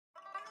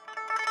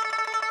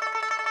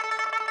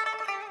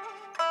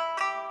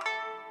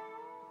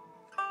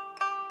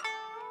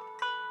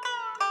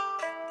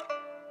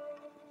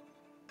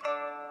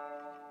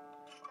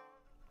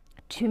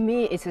to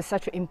me, it's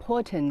such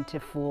important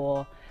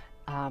for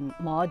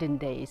modern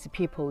days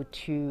people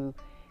to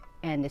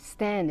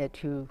understand,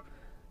 to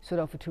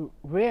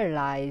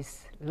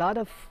realize a lot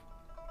of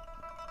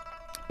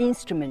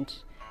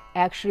instruments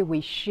actually we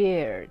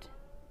shared.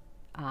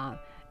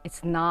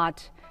 It's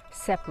not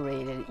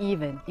separated.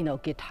 Even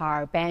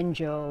guitar,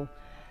 banjo,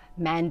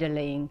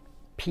 mandolin,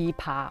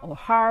 pipa, or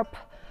harp,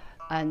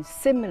 and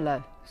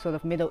similar sort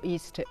of Middle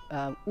East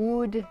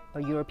oud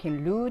or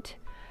European lute.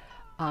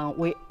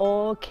 We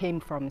all came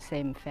from the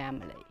same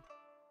family.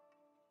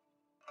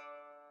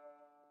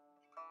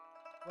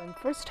 When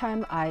first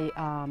time I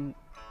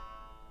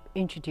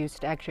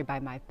introduced actually by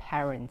my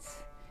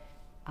parents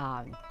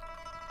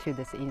to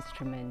this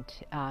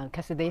instrument,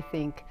 because they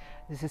think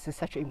this is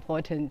such an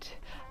important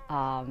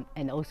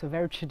and also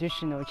very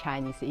traditional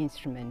Chinese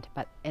instrument,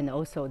 and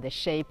also the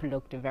shape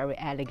looked very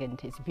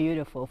elegant. It's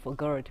beautiful for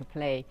girl to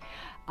play,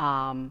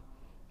 and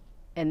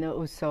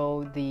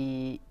also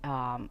the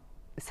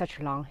such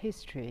long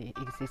history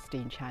exists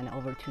in China,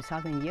 over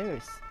 2,000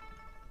 years.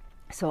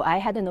 So I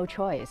had no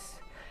choice.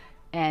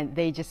 And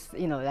they just,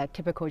 like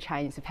typical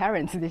Chinese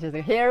parents, they just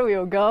say, here we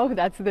go,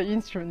 that's the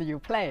instrument you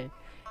play.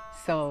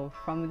 So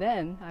from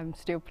then, I'm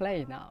still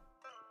playing now.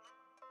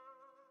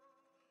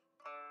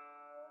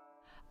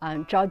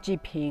 ZHAO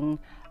JIPING,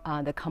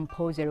 the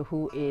composer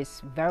who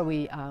is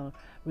very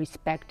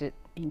respected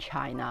in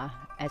China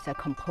as a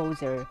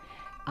composer.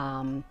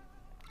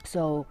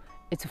 So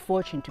it's a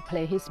fortune to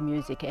play his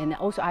music, and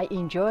also I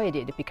enjoyed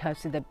it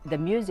because the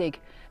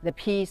music, the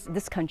piece,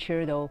 this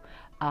concerto,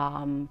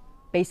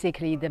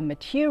 basically the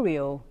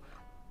material,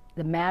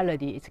 the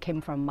melody, it came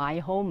from my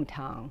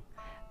hometown.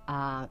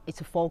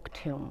 It's a folk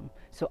tune,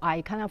 so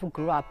I kind of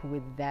grew up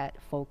with that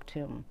folk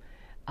tune.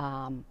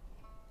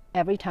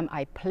 Every time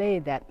I play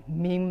that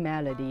Ming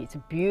melody, it's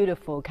a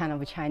beautiful kind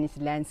of a Chinese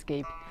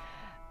landscape.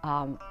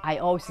 I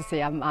also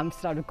say I'm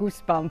starting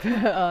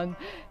goosebump,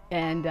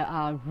 and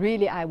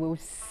really I will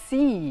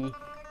see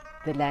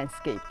the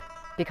landscape,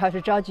 because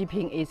ZHAO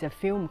JIPING is a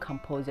film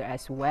composer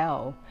as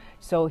well.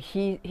 So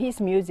his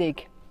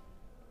music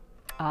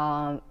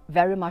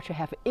very much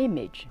have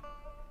image.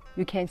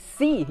 You can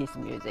see his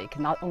music,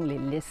 not only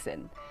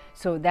listen.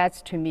 So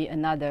that's to me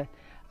another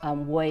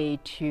way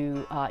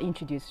to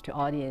introduce to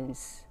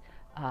audience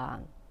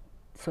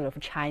sort of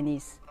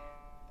Chinese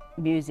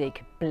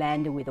music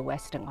blend with the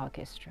Western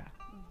orchestra.